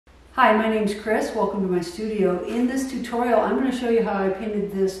Hi, my name's Kris. Welcome to my studio. In this tutorial, I'm going to show you how I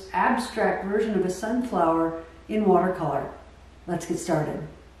painted this abstract version of a sunflower in watercolor. Let's get started.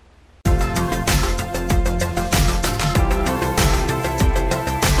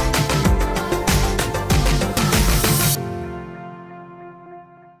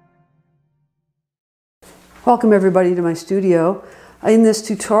 Welcome everybody to my studio. In this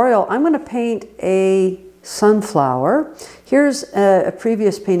tutorial, I'm going to paint a sunflower. Here's a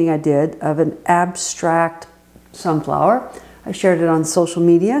previous painting I did of an abstract sunflower. I shared it on social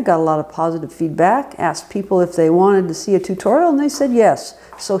media, got a lot of positive feedback, asked people if they wanted to see a tutorial, and they said yes.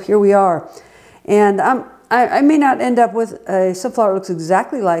 So here we are. And I may not end up with a sunflower that looks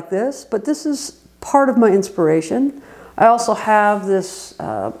exactly like this, but this is part of my inspiration. I also have this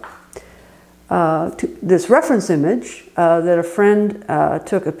this reference image that a friend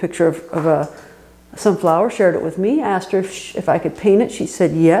took a picture of a sunflower, shared it with me, asked her if I could paint it. She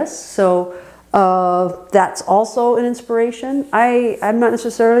said yes. So that's also an inspiration. I'm not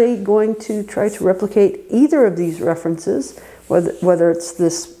necessarily going to try to replicate either of these references, whether it's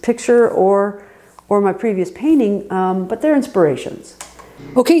this picture or my previous painting, but they're inspirations.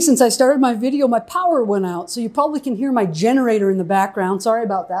 Okay, since I started my video, my power went out, so you probably can hear my generator in the background. Sorry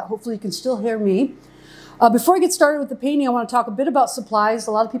about that. Hopefully you can still hear me. Before I get started with the painting, I want to talk a bit about supplies.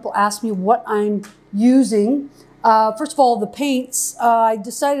 A lot of people ask me what I'm using. First of all, the paints. I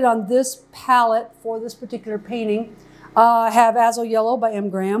decided on this palette for this particular painting. I have Azo Yellow by M.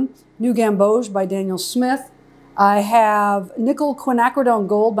 Graham, New Gamboge by Daniel Smith. I have Nickel Quinacridone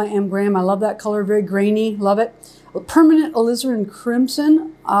Gold by M. Graham. I love that color, very grainy, love it. Permanent Alizarin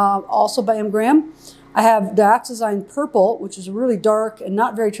Crimson, also by M. Graham. I have Dioxazine Purple, which is a really dark and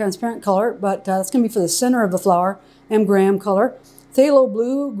not very transparent color, but that's going to be for the center of the flower, M. Graham color. Phthalo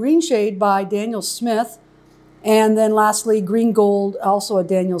Blue, Green Shade by Daniel Smith. And then lastly, Green Gold, also a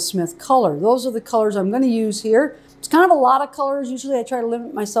Daniel Smith color. Those are the colors I'm going to use here. It's kind of a lot of colors. Usually I try to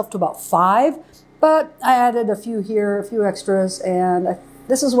limit myself to about 5, but I added a few here, a few extras, and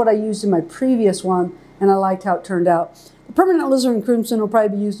this is what I used in my previous one, and I liked how it turned out. The Permanent Alizarin Crimson will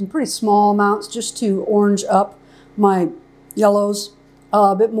probably be used in pretty small amounts just to orange up my yellows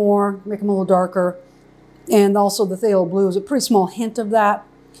a bit more, make them a little darker. And also the Phthalo Blue is a pretty small hint of that.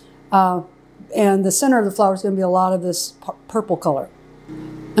 And the center of the flower is going to be a lot of this purple color.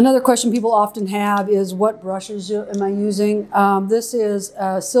 Another question people often have is what brushes am I using? This is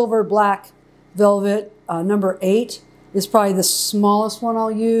Silver Black Velvet, number 8 is probably the smallest one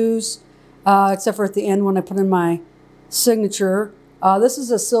I'll use. Except for at the end when I put in my signature. This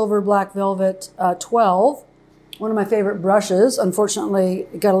is a Silver Black Velvet 12, one of my favorite brushes. Unfortunately,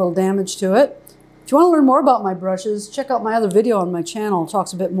 it got a little damage to it. If you want to learn more about my brushes, check out my other video on my channel. It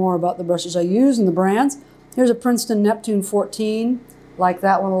talks a bit more about the brushes I use and the brands. Here's a Princeton Neptune 14, like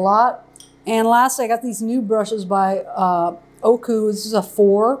that one a lot. And lastly, I got these new brushes by Oku. This is a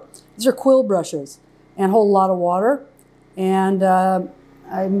 4. These are quill brushes and hold a lot of water. And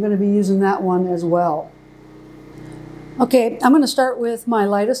I'm going to be using that one as well. Okay, I'm going to start with my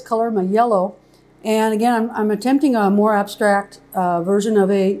lightest color, my yellow. And again, I'm attempting a more abstract version of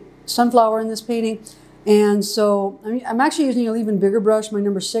a sunflower in this painting. And so I'm actually using an even bigger brush, my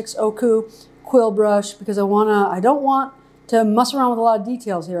number 6 Oku quill brush, because I don't want to mess around with a lot of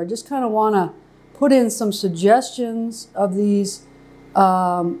details here. I just kind of want to put in some suggestions of these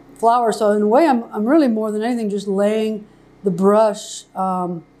flowers. So in a way, I'm really more than anything just laying the brush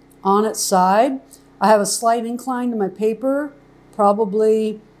on its side. I have a slight incline to my paper,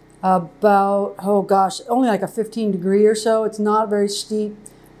 probably about, oh gosh, only like a 15 degree or so. It's not very steep,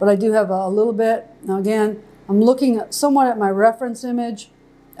 but I do have a little bit. Now again, I'm looking somewhat at my reference image,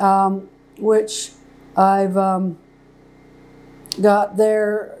 which I've got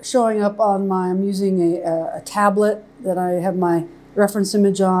there showing up on I'm using a tablet that I have my reference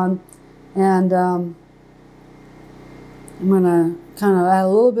image on, and I'm going to kind of add a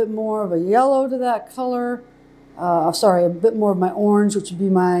little bit more of a yellow to that color. Sorry, a bit more of my orange, which would be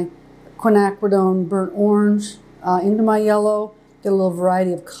my quinacridone burnt orange, into my yellow. Get a little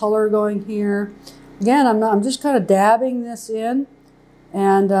variety of color going here. Again, I'm just kind of dabbing this in,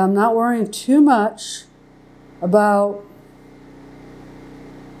 and I'm not worrying too much about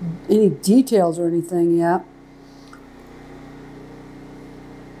any details or anything yet.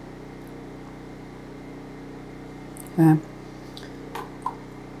 Okay.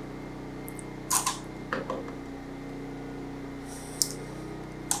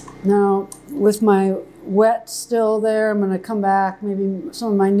 Now, with my wet still there, I'm going to come back, maybe some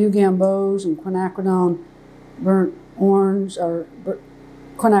of my New Gamboge and quinacridone burnt orange, or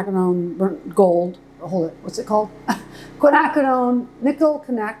quinacridone burnt gold. Hold it, what's it called? quinacridone, nickel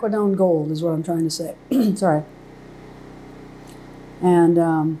quinacridone gold is what I'm trying to say. Sorry. And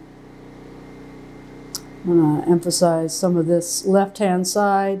I'm going to emphasize some of this left-hand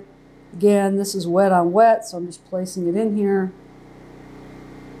side. Again, this is wet on wet, so I'm just placing it in here.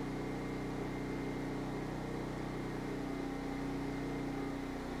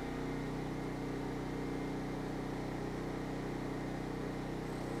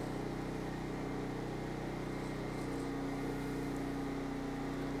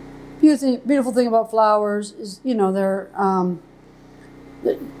 Beautiful thing about flowers is, you know,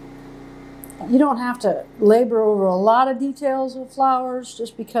 you don't have to labor over a lot of details with flowers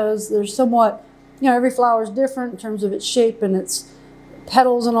just because they're somewhat, you know, every flower is different in terms of its shape and its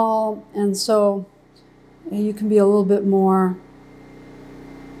petals and all. And so you can be a little bit more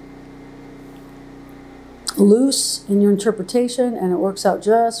loose in your interpretation and it works out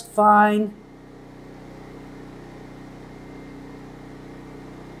just fine.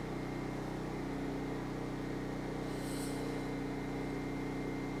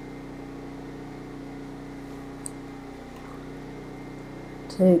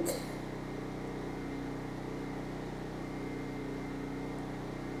 Take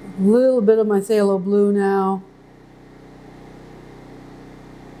a little bit of my phthalo blue now,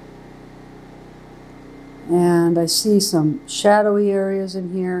 and I see some shadowy areas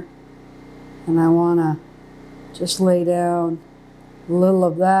in here, and I want to just lay down a little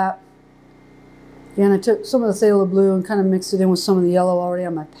of that. Again, I took some of the phthalo blue and kind of mixed it in with some of the yellow already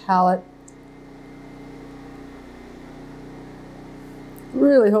on my palette.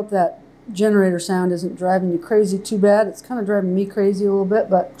 Really hope that generator sound isn't driving you crazy too bad. It's kind of driving me crazy a little bit,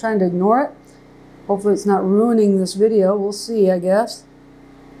 but trying to ignore it. Hopefully it's not ruining this video. We'll see, I guess.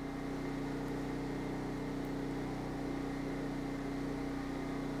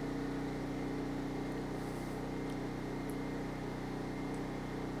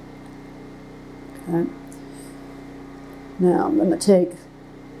 Okay. Now I'm going to take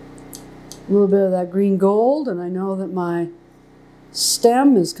a little bit of that green gold, and I know that my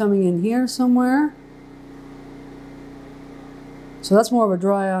stem is coming in here somewhere. So that's more of a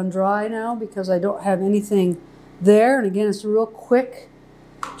dry on dry now because I don't have anything there. And again, it's a real quick,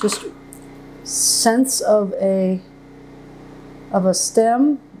 just sense of a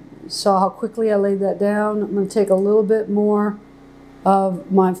stem. You saw how quickly I laid that down. I'm going to take a little bit more of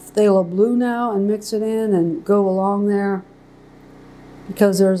my phthalo blue now and mix it in and go along there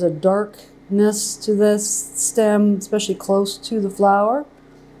because there's a darkness to this stem, especially close to the flower.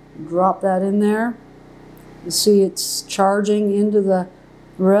 Drop that in there. You see it's charging into the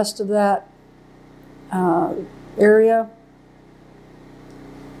rest of that area,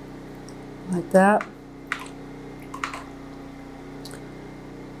 like that.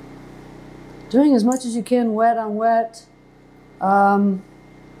 Doing as much as you can wet on wet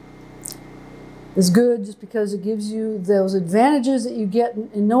is good just because it gives you those advantages that you get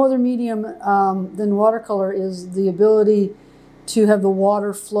in no other medium than watercolor, is the ability to have the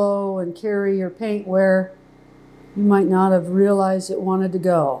water flow and carry your paint where you might not have realized it wanted to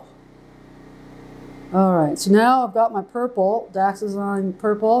go. All right, so now I've got my purple, Dioxazine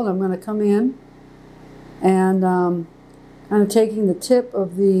purple, and I'm going to come in and kind of taking the tip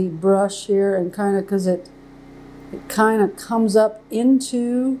of the brush here and kind of, because it kind of comes up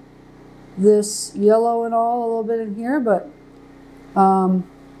into this yellow and all a little bit in here, but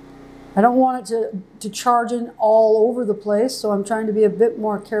I don't want it to charge in all over the place, so I'm trying to be a bit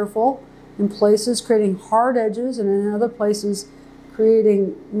more careful in places, creating hard edges, and in other places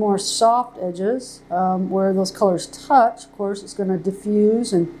creating more soft edges where those colors touch. Of course, it's going to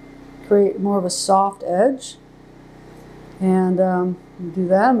diffuse and create more of a soft edge. And do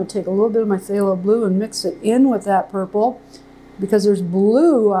that. I'm going to take a little bit of my phthalo blue and mix it in with that purple, because there's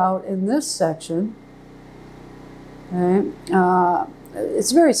blue out in this section. Okay,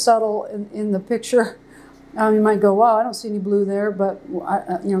 it's very subtle in the picture. You might go, "Wow, I don't see any blue there," but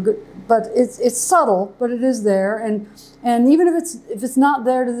you know, good. But it's subtle, but it is there. And even if it's not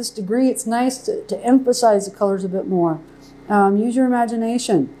there to this degree, it's nice to emphasize the colors a bit more. Use your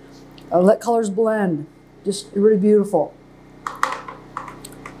imagination. Let colors blend. Just really beautiful.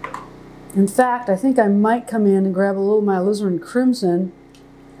 In fact, I think I might come in and grab a little of my Alizarin crimson,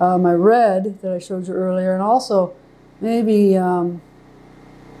 my red that I showed you earlier, and also maybe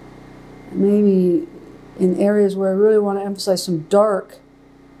maybe in areas where I really want to emphasize some dark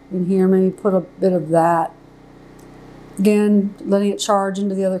in here, maybe put a bit of that. Again, letting it charge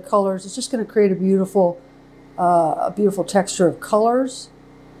into the other colors. It's just going to create a beautiful texture of colors.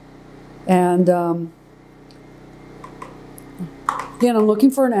 And again, I'm looking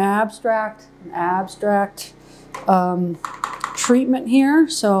for an abstract treatment here.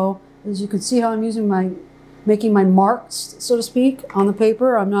 So as you can see how I'm using making my marks, so to speak, on the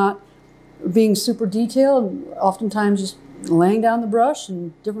paper. I'm not being super detailed. I'm oftentimes just laying down the brush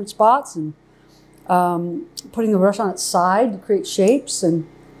in different spots and putting the brush on its side to create shapes and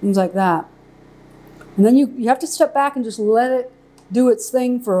things like that. And then you have to step back and just let it do its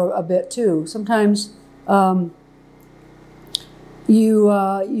thing for a bit too. Sometimes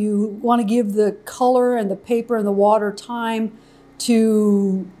you want to give the color and the paper and the water time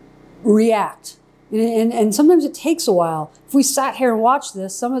to react. And sometimes it takes a while. If we sat here and watched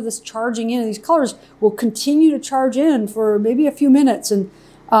this, some of this charging in, these colors will continue to charge in for maybe a few minutes, and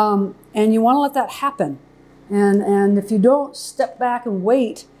you want to let that happen. And if you don't step back and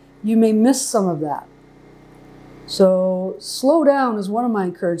wait, you may miss some of that. So slow down is one of my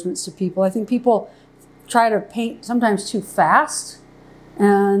encouragements to people. I think people try to paint sometimes too fast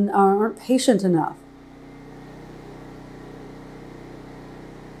and aren't patient enough.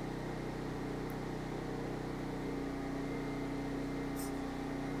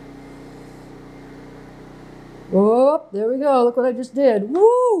 Oh, there we go. Look what I just did.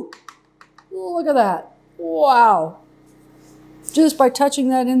 Woo! Look at that. Wow. Just by touching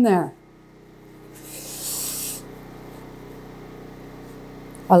that in there.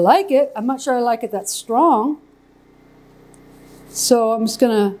 I like it. I'm not sure I like it that strong. So I'm just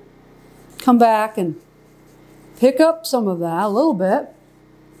going to come back and pick up some of that a little bit.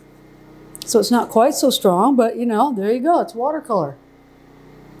 So it's not quite so strong, but you know, there you go. It's watercolor.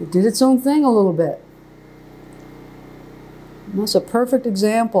 It did its own thing a little bit. And that's a perfect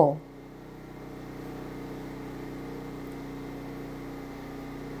example.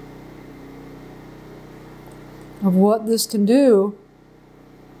 Of what this can do.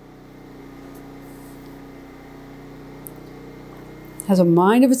 Has a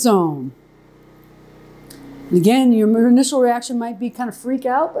mind of its own. And again, your initial reaction might be kind of freak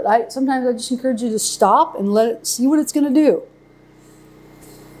out, but sometimes I just encourage you to stop and let it see what it's going to do.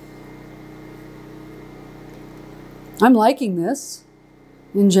 I'm liking this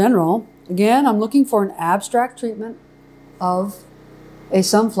in general. Again, I'm looking for an abstract treatment of a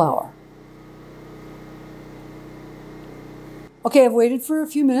sunflower. Okay, I've waited for a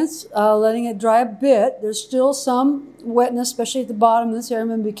few minutes, letting it dry a bit. There's still some wetness, especially at the bottom of this area. I'm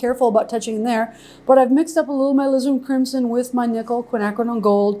going to be careful about touching in there. But I've mixed up a little of my Alizarin crimson with my nickel, quinacridone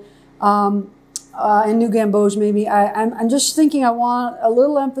gold, and new Gamboge maybe. I'm just thinking I want a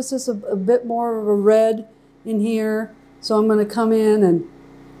little emphasis, a bit more of a red in here. So I'm going to come in and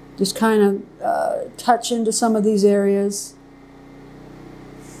just kind of touch into some of these areas.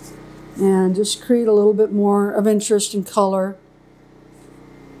 And just create a little bit more of interest and color.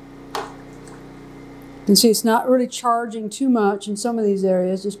 You can see it's not really charging too much in some of these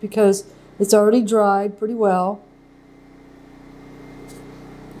areas just because it's already dried pretty well.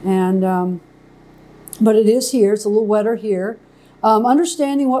 And but it is here. It's a little wetter here.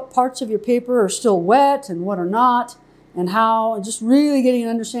 Understanding what parts of your paper are still wet and what are not, and how, just really getting an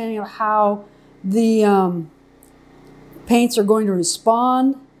understanding of how the paints are going to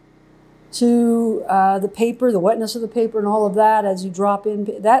respond to the paper, the wetness of the paper and all of that as you drop in.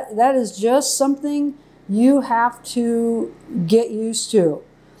 That is just something you have to get used to.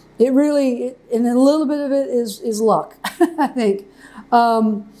 It really, and a little bit of it is luck, I think.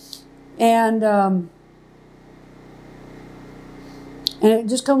 And it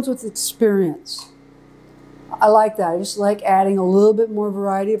just comes with experience. I like that. I just like adding a little bit more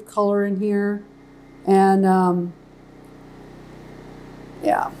variety of color in here. And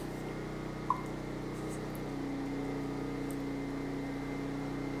yeah.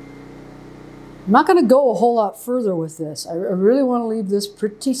 I'm not going to go a whole lot further with this. I really want to leave this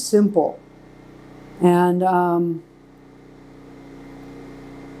pretty simple. And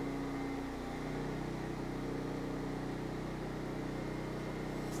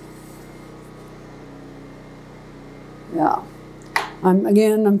yeah.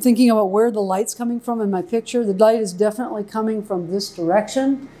 I'm thinking about where the light's coming from in my picture. The light is definitely coming from this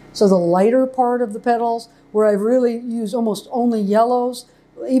direction. So the lighter part of the petals, where I've really used almost only yellows,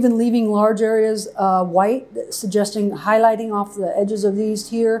 even leaving large areas white, suggesting highlighting off the edges of these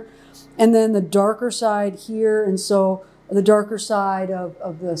here. And then the darker side here, and so the darker side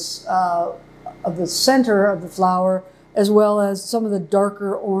of this of the center of the flower, as well as some of the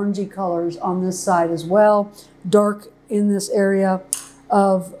darker orangey colors on this side as well. Dark in this area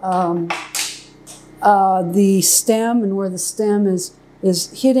of the stem, and where the stem is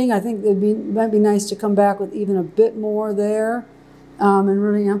hitting. I think it might be nice to come back with even a bit more there. And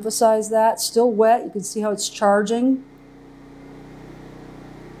really emphasize that. Still wet. You can see how it's charging.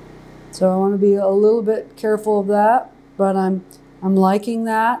 So I want to be a little bit careful of that, but I'm liking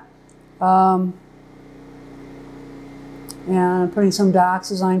that. And I'm putting some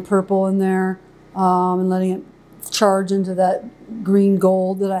Dioxazine purple in there and letting it charge into that green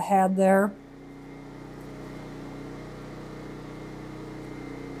gold that I had there.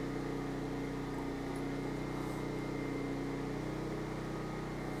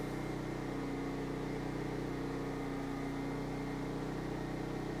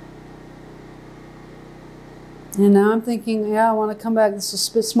 And now I'm thinking, yeah, I want to come back. This is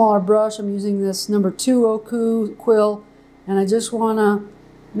a bit smaller brush. I'm using this number 2 Oku quill, and I just want to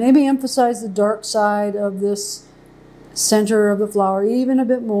maybe emphasize the dark side of this center of the flower even a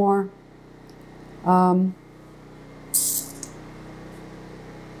bit more. And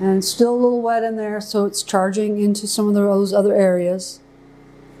it's still a little wet in there, so it's charging into some of those other areas.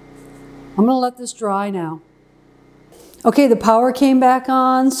 I'm going to let this dry now. Okay, the power came back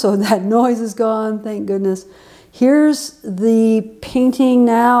on, so that noise is gone, thank goodness. Here's the painting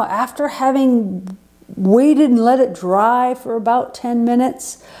now after having waited and let it dry for about 10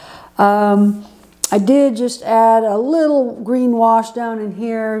 minutes. I did just add a little green wash down in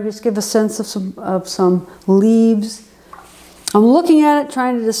here, just give a sense of some leaves. I'm looking at it,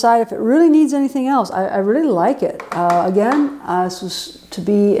 trying to decide if it really needs anything else. I really like it. Again, this was to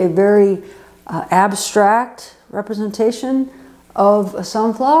be a very abstract representation of a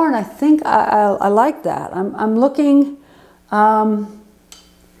sunflower, and I think I like that. I'm looking, sometimes,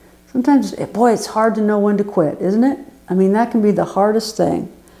 boy, it's hard to know when to quit, isn't it? I mean, that can be the hardest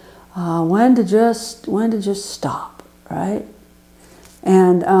thing. When to just stop, right?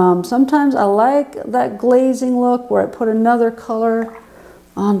 And sometimes I like that glazing look where I put another color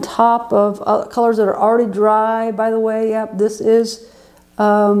on top of colors that are already dry. By the way, yep, this is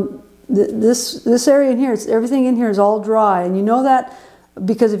this area in here. Everything in here is all dry, and you know that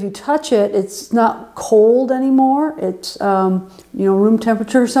because if you touch it, it's not cold anymore. It's you know, room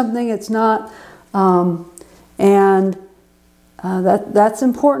temperature or something. It's not, that's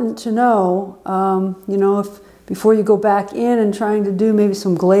important to know. You know, if before you go back in and trying to do maybe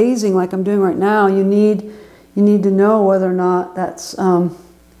some glazing like I'm doing right now, you need to know whether or not that's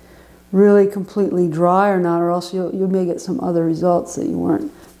really completely dry or not, or else you may get some other results that you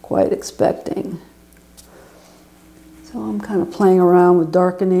weren't quite expecting. So I'm kind of playing around with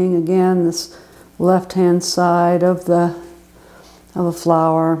darkening again this left-hand side of the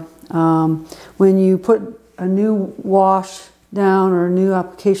flower. When you put a new wash down or a new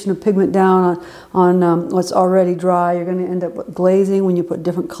application of pigment down on what's already dry, you're going to end up with glazing when you put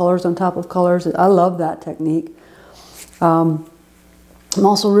different colors on top of colors. I love that technique. I'm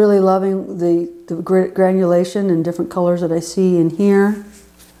also really loving the granulation and different colors that I see in here.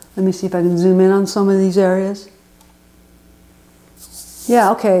 Let me see if I can zoom in on some of these areas.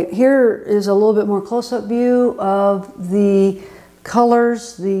 Yeah, okay, here is a little bit more close-up view of the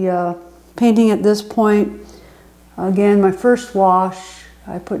colors, the painting at this point. Again, my first wash,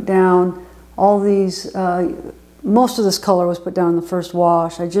 I put down all these, most of this color was put down in the first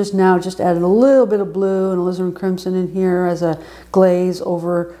wash. I just added a little bit of blue and alizarin crimson in here as a glaze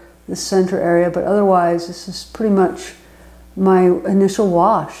over the center area, but otherwise this is pretty much my initial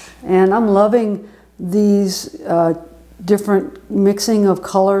wash. And I'm loving these different mixing of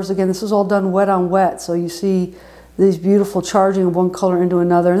colors. Again, this is all done wet on wet, so you see these beautiful charging of one color into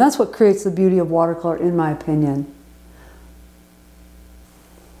another, and that's what creates the beauty of watercolor, in my opinion.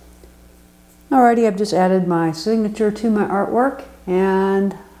 Alrighty, I've just added my signature to my artwork,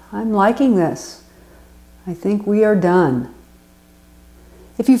 and I'm liking this. I think we are done.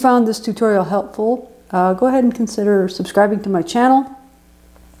 If you found this tutorial helpful, go ahead and consider subscribing to my channel.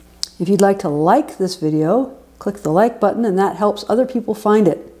 If you'd like to like this video, click the like button, and that helps other people find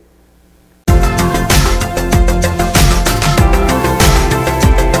it.